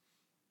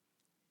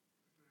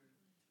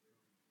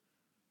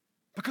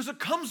 because it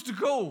comes to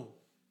go,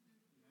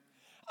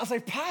 as I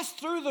pass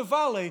through the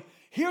valley,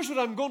 here's what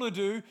I'm going to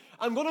do.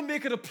 I'm going to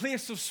make it a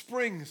place of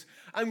springs.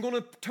 I'm going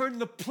to turn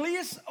the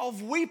place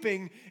of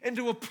weeping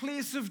into a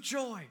place of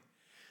joy.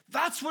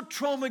 That's what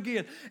trauma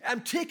gain.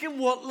 I'm taking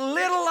what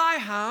little I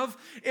have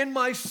in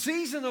my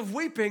season of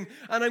weeping,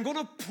 and I'm going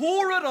to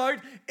pour it out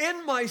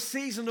in my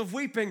season of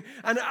weeping.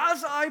 And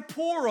as I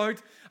pour out,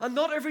 and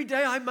not every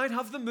day I might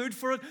have the mood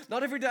for it,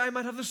 not every day I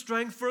might have the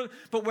strength for it,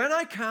 but when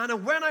I can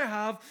and when I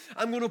have,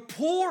 I'm going to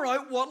pour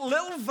out what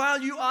little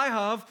value I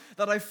have,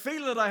 that I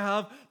feel that I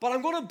have, but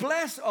I'm going to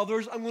bless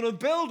others, I'm going to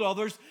build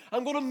others,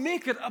 I'm going to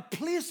make it a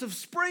place of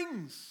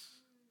springs.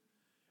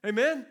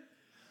 Amen?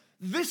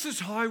 This is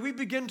how we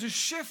begin to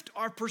shift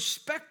our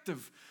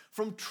perspective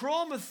from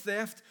trauma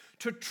theft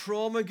to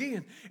trauma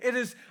gain. It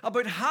is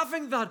about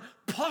having that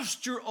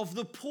posture of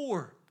the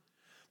poor.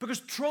 Because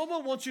trauma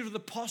wants you to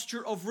the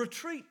posture of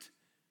retreat.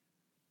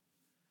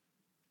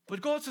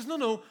 But God says,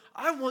 no,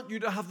 I want you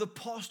to have the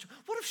posture.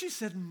 What if she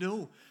said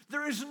no?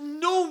 There is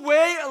no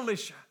way,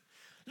 Elisha.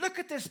 Look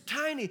at this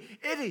tiny,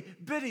 itty,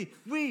 bitty,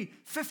 wee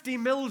 50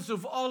 mils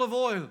of olive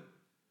oil.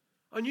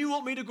 And you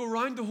want me to go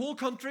around the whole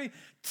country,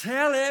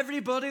 tell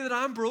everybody that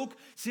I'm broke,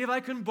 see if I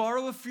can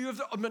borrow a few of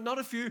them, not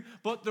a few,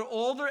 but they're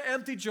all their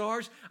empty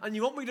jars, and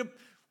you want me to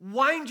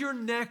wind your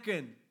neck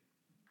in.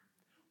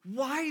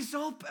 Wise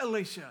up,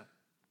 Elisha.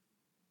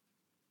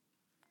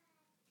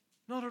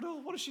 Not at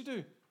all. What does she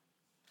do?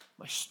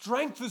 My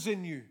strength is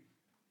in you.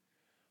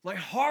 My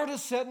heart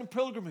is set in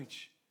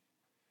pilgrimage.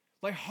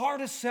 My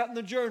heart is set in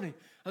the journey.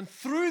 And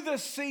through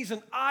this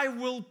season, I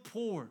will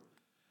pour.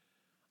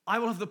 I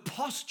will have the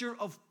posture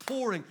of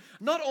pouring,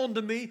 not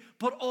onto me,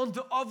 but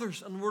onto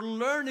others. And we're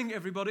learning,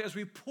 everybody, as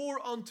we pour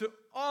onto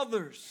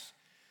others,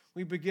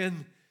 we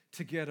begin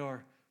to get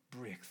our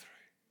breakthrough.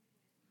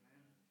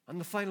 And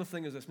the final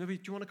thing is this. Maybe,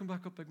 do you want to come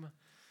back up, big man?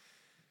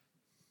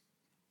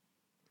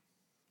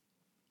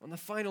 And the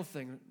final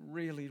thing,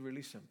 really,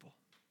 really simple.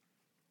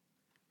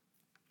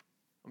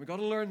 And we've got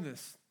to learn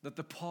this, that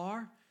the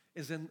power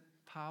is in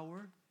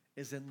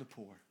the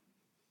poor.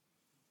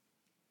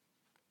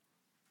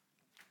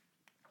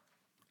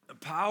 The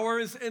power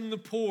is in the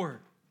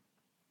poor.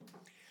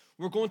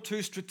 We're going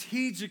to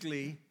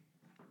strategically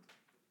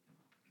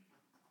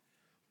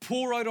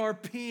pour out our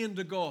pain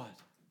to God.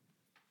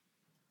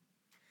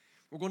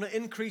 We're going to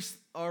increase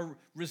our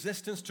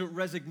resistance to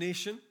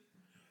resignation.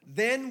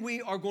 Then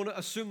we are going to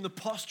assume the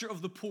posture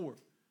of the poor.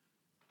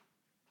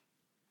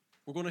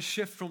 We're going to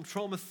shift from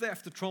trauma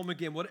theft to trauma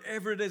gain.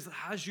 Whatever it is that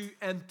has you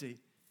empty,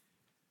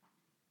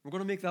 we're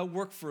going to make that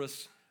work for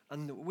us.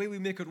 And the way we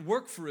make it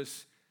work for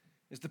us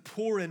is to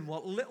pour in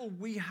what little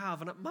we have.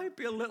 And it might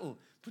be a little,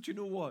 but you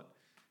know what?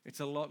 It's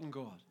a lot in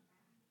God.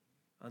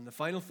 And the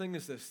final thing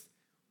is this.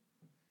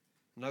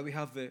 Now we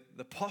have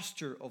the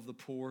posture of the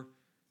poor.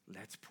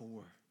 Let's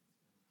pour.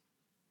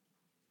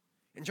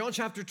 In John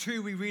chapter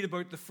 2, we read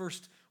about the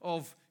first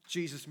of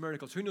Jesus'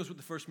 miracles. Who knows what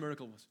the first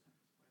miracle was?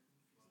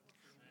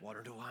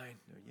 Water to wine.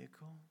 There you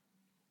go.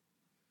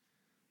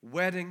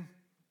 Wedding.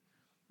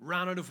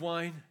 Ran out of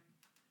wine.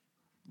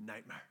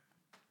 Nightmare.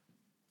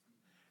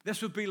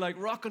 This would be like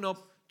rocking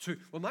up to,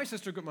 when my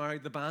sister got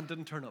married, the band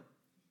didn't turn up.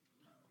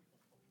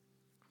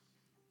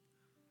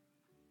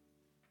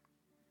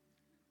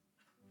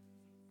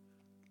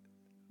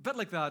 A bit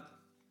like that,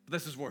 but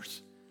this is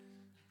worse.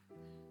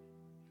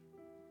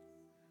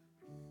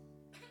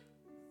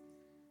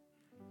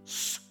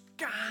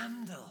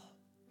 Scandal.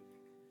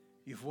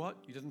 You've what?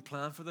 You didn't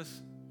plan for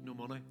this? No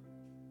money?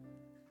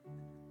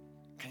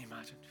 Can you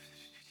imagine?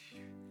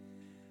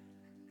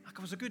 Like, it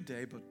was a good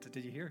day, but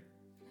did you hear?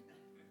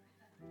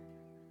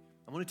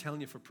 I'm only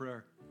telling you for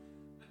prayer.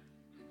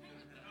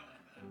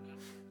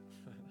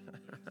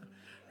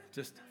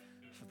 Just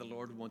for the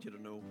Lord would want you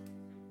to know,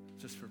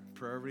 just for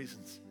prayer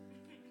reasons.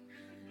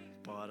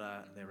 But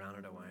they ran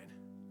out of wine.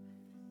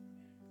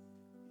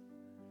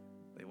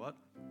 They what?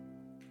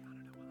 Ran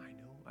out of wine.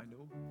 I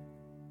know.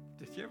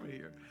 Did you ever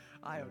hear?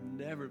 I have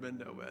never been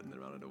to a wedding that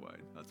ran out of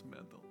wine. That's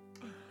mental.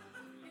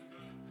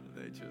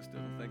 They just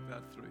didn't think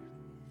that through.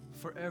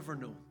 Forever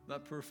known,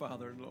 that poor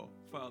father,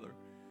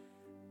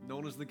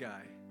 known as the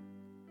guy,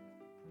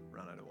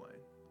 ran out of wine.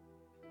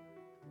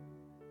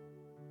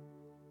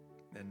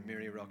 Then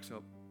Mary rocks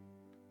up.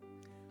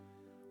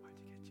 Where'd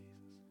you get Jesus?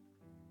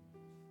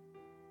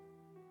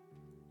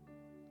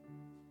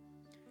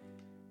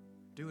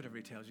 Do whatever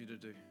he tells you to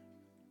do,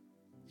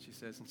 she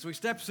says. And so he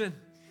steps in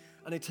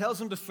and he tells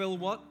him to fill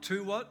what?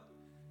 Two what?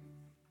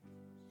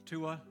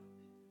 Two what?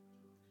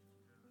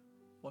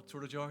 What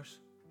sort of jars?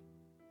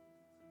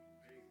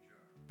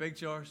 Big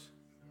jars.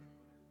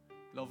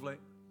 Lovely.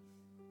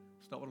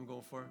 It's not what I'm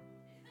going for.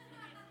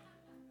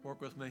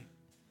 Work with me.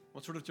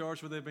 What sort of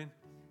jars would they have been?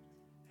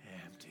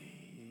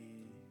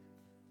 Empty.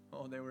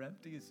 Oh, they were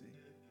empty, you see.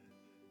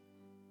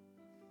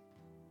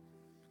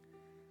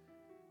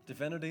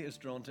 Divinity is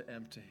drawn to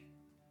empty.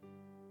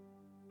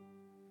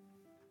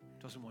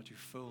 Doesn't want you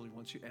full. He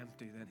wants you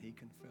empty, then he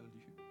can fill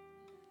you.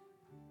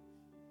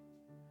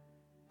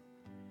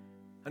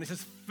 And he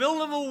says, fill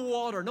them with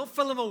water. Not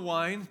fill them with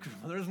wine, because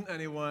there isn't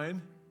any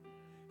wine.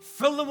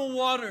 Fill them with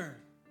water.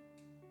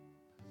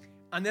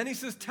 And then he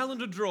says, tell them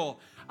to draw.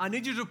 I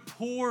need you to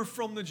pour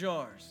from the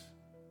jars.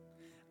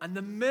 And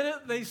the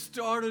minute they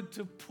started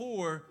to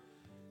pour,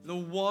 the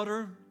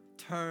water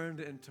turned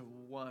into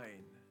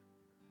wine.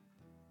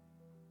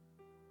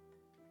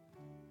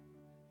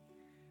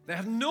 They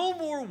had no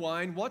more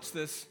wine, watch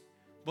this,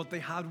 but they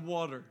had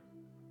water.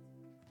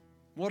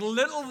 What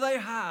little they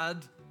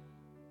had,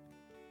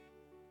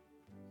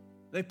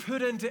 they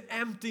put into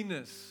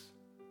emptiness.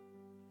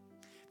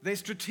 They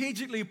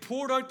strategically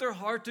poured out their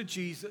heart to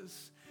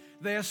Jesus.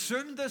 They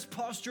assumed this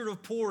posture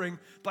of pouring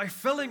by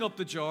filling up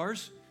the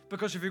jars,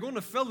 because if you're going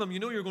to fill them, you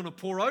know you're going to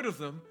pour out of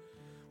them.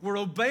 We're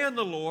obeying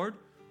the Lord.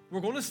 We're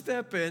going to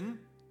step in.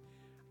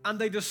 And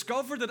they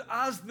discovered that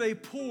as they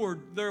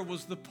poured, there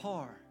was the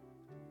power.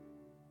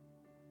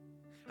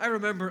 I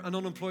remember an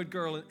unemployed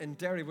girl in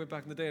Derry way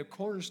back in the day at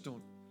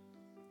Cornerstone.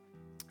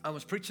 I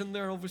was preaching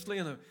there, obviously,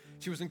 and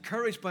she was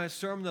encouraged by a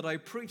sermon that I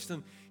preached,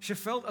 and she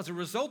felt as a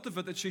result of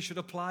it that she should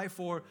apply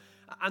for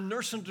a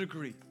nursing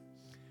degree.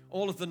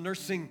 All of the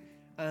nursing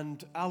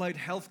and allied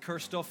healthcare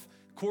stuff,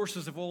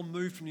 courses have all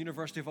moved from the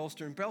University of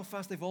Ulster in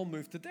Belfast. They've all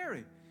moved to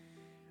Derry.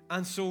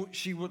 And so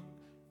she would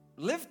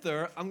live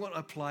there. I'm going to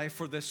apply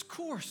for this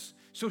course.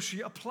 So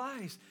she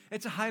applies.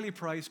 It's a highly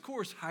prized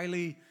course,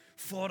 highly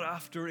fought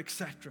after,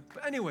 etc.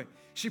 But anyway,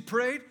 she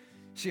prayed,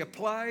 she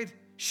applied,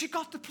 she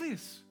got the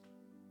place.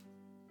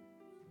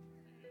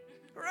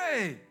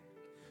 Hooray!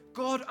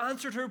 God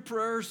answered her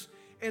prayers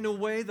in a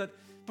way that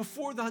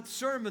before that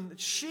sermon that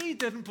she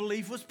didn't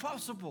believe was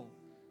possible.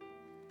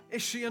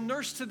 Is she a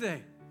nurse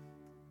today?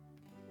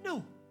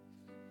 No.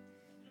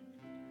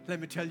 Let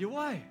me tell you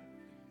why.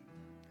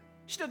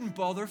 She didn't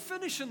bother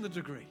finishing the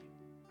degree.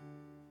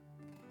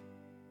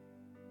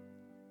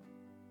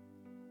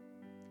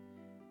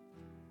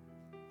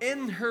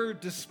 In her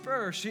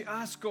despair, she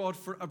asked God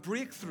for a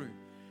breakthrough,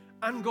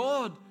 and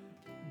God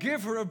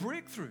gave her a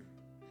breakthrough.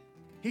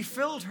 He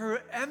filled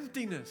her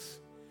emptiness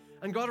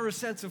and got her a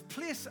sense of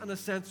place and a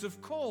sense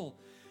of call.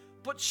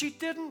 But she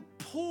didn't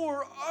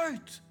pour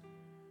out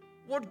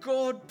what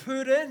God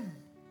put in.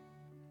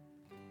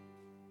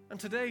 And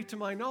today, to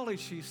my knowledge,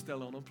 she's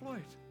still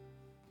unemployed.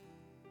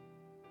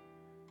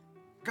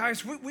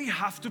 Guys, we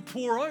have to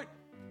pour out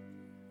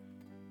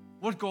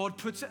what God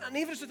puts in. And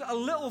even if it's a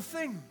little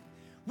thing,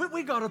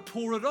 we got to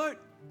pour it out.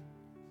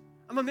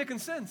 Am I making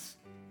sense?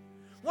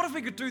 What if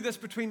we could do this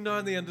between now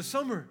and the end of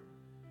summer?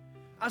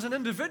 As an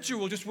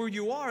individual, just where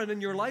you are and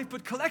in your life,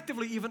 but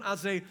collectively even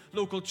as a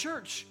local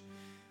church.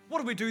 What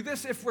do we do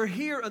this if we're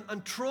here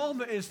and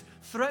trauma is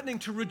threatening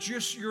to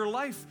reduce your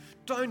life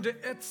down to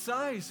its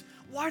size?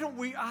 Why don't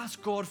we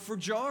ask God for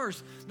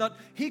jars that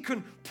He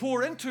can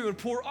pour into and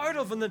pour out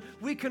of, and then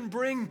we can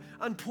bring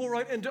and pour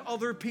out into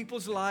other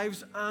people's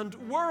lives and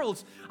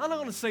worlds? And I'm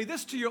going to say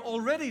this to you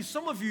already.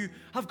 Some of you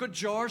have got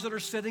jars that are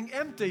sitting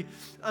empty,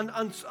 and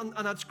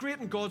that's great,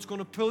 and God's going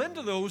to pull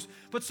into those.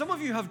 But some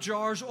of you have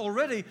jars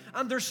already,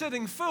 and they're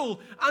sitting full,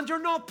 and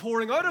you're not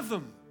pouring out of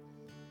them.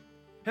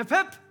 Hip,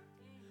 hip.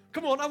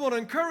 Come on, I want to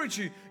encourage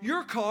you.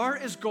 Your car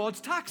is God's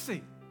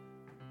taxi.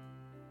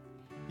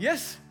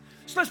 Yes?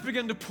 So let's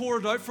begin to pour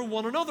it out for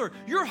one another.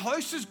 Your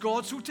house is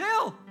God's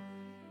hotel.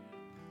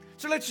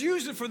 So let's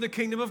use it for the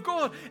kingdom of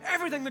God.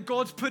 Everything that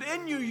God's put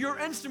in you, your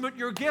instrument,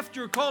 your gift,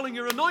 your calling,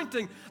 your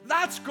anointing,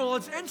 that's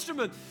God's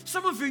instrument.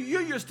 Some of you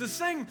used to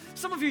sing.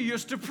 Some of you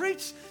used to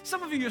preach.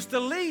 Some of you used to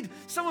lead.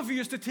 Some of you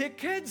used to take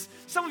kids.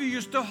 Some of you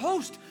used to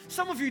host.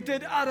 Some of you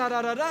did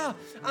da-da-da-da-da.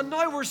 And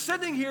now we're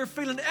sitting here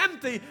feeling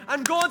empty.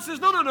 And God says,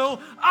 no.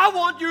 I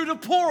want you to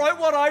pour out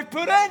what I've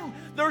put in.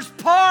 There's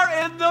power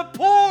in the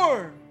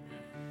pour.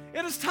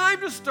 It is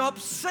time to stop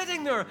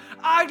sitting there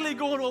idly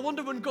going, I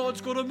wonder when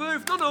God's going to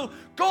move. No,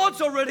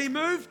 God's already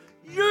moved.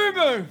 You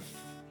move.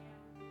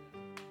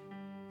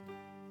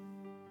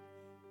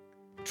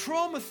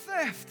 Trauma,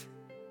 theft.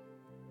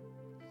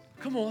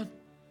 Come on.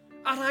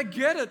 And I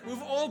get it.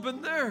 We've all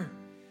been there.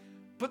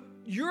 But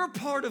your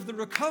part of the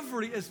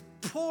recovery is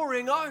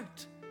pouring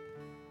out.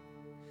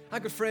 I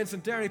got friends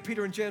in Derry,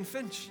 Peter and Jen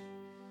Finch.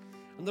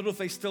 I don't know if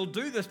they still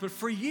do this, but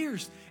for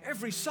years,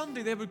 every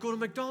Sunday they would go to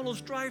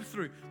McDonald's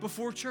drive-thru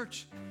before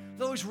church.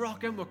 They always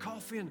rock in with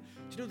coffee, and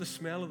do you know the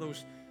smell of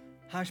those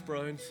hash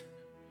browns?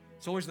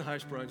 It's always the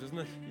hash browns, isn't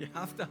it? You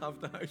have to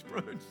have the hash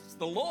browns. It's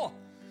the law.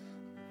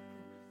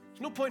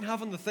 There's no point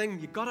having the thing.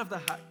 You've got to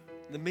have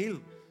the meal.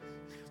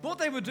 But what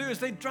they would do is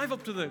they'd drive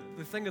up to the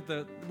thing at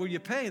where you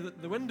pay,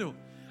 the window,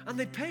 and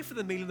they'd pay for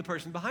the meal of the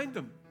person behind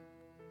them.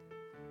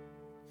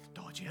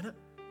 Dodgy, innit?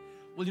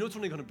 Well, you know it's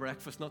only going to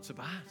breakfast, not so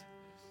bad.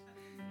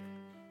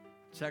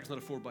 Check's not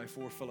a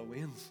 4x4 full of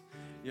wins,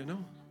 you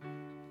know.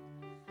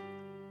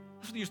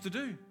 That's what they used to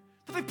do.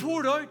 But they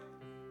poured out.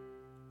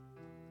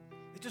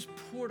 They just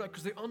poured out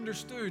because they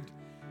understood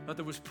that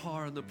there was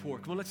power in the pour.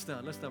 Come on, let's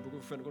stand. We're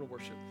going to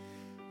worship.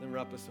 Then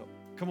wrap this up.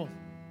 Come on.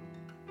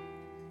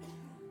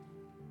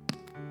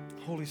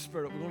 Holy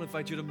Spirit, we're going to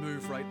invite you to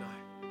move right now.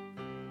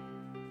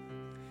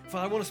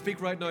 Father, I want to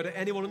speak right now to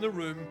anyone in the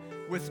room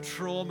with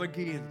trauma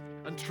gain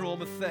and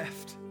trauma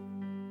theft.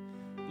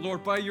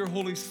 Lord, by your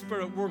Holy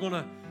Spirit, we're going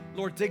to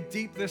Lord, dig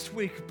deep this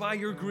week by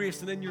your grace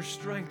and in your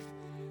strength.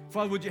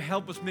 Father, would you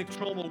help us make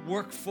trauma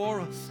work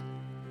for us?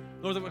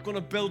 Lord, that we're going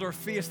to build our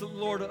faith. That,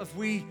 Lord, if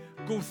we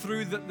go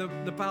through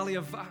the valley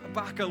of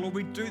Baca, Lord,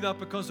 we do that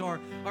because our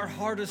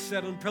heart is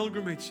set on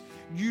pilgrimage.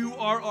 You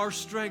are our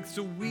strength,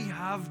 so we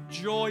have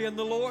joy in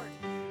the Lord.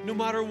 No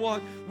matter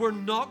what, we're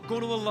not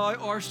going to allow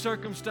our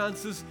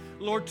circumstances,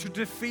 Lord, to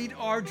defeat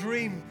our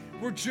dream.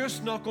 We're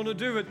just not going to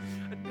do it.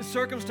 The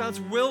circumstance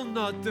will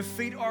not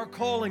defeat our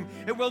calling.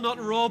 It will not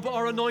rob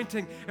our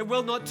anointing. It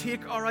will not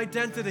take our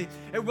identity.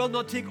 It will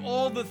not take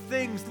all the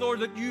things, Lord,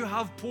 that you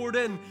have poured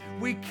in.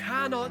 We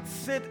cannot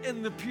sit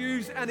in the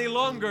pews any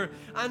longer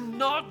and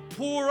not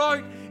pour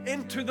out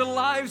into the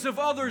lives of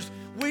others.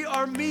 We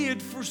are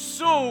made for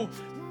so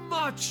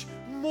much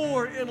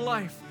more in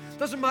life.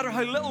 Doesn't matter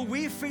how little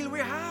we feel we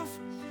have.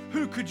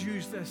 Who could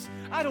use this?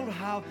 I don't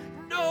have.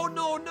 No.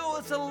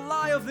 It's a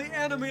lie of the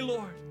enemy,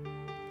 Lord.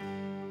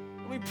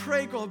 We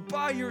pray, God,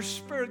 by your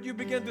Spirit, you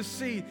begin to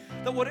see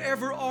that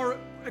whatever our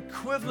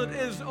equivalent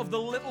is of the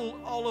little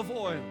olive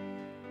oil,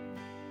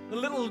 the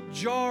little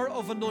jar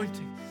of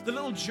anointing, the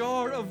little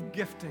jar of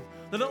gifting,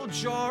 the little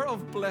jar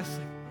of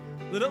blessing,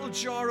 the little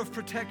jar of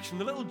protection,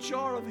 the little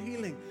jar of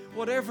healing,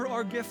 whatever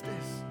our gift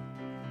is,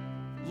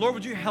 Lord,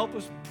 would you help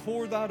us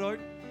pour that out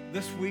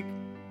this week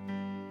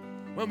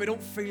when we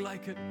don't feel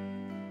like it,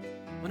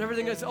 when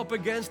everything is up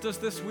against us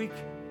this week,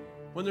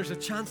 when there's a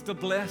chance to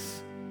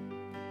bless.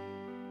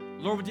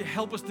 Lord, would you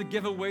help us to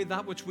give away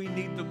that which we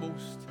need the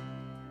most?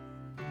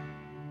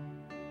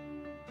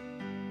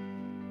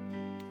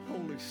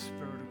 Holy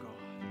Spirit of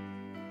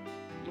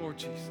God, Lord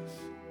Jesus.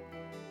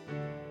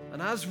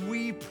 And as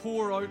we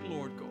pour out,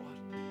 Lord God,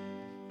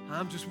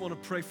 I just want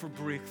to pray for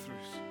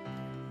breakthroughs.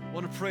 I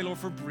want to pray, Lord,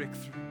 for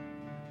breakthrough.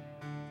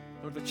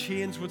 Lord, the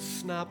chains would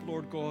snap,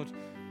 Lord God.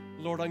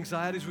 Lord,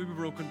 anxieties would be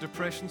broken.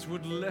 Depressions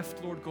would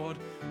lift, Lord God.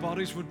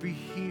 Bodies would be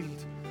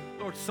healed.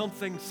 Lord,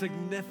 something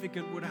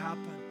significant would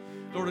happen.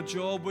 Lord, a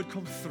job would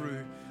come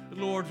through.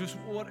 Lord, just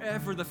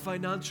whatever the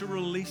financial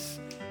release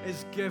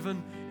is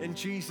given in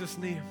Jesus'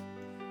 name.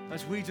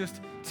 As we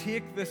just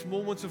take this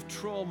moments of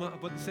trauma,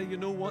 but say, you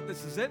know what,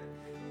 this is it,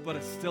 but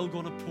it's still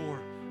going to pour.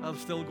 I'm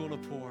still going to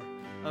pour.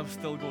 I'm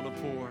still going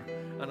to pour.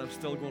 And I'm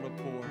still going to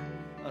pour.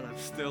 And I'm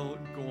still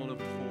going to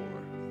pour.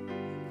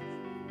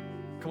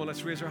 Come on,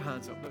 let's raise our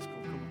hands up. Let's go.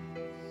 Come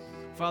on.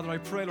 Father, I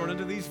pray, Lord,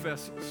 into these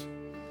vessels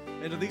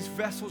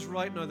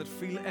right now that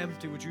feel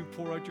empty, would you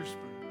pour out your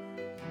Spirit?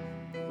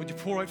 Would you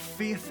pour out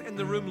faith in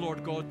the room,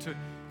 Lord God, to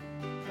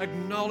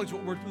acknowledge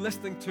what we're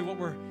listening to, what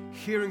we're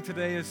hearing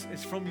today is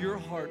from your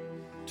heart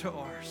to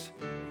ours.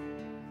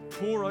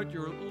 Pour out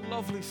your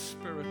lovely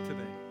Spirit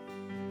today,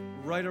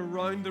 right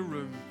around the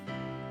room.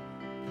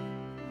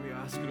 We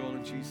ask it all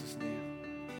in Jesus' name.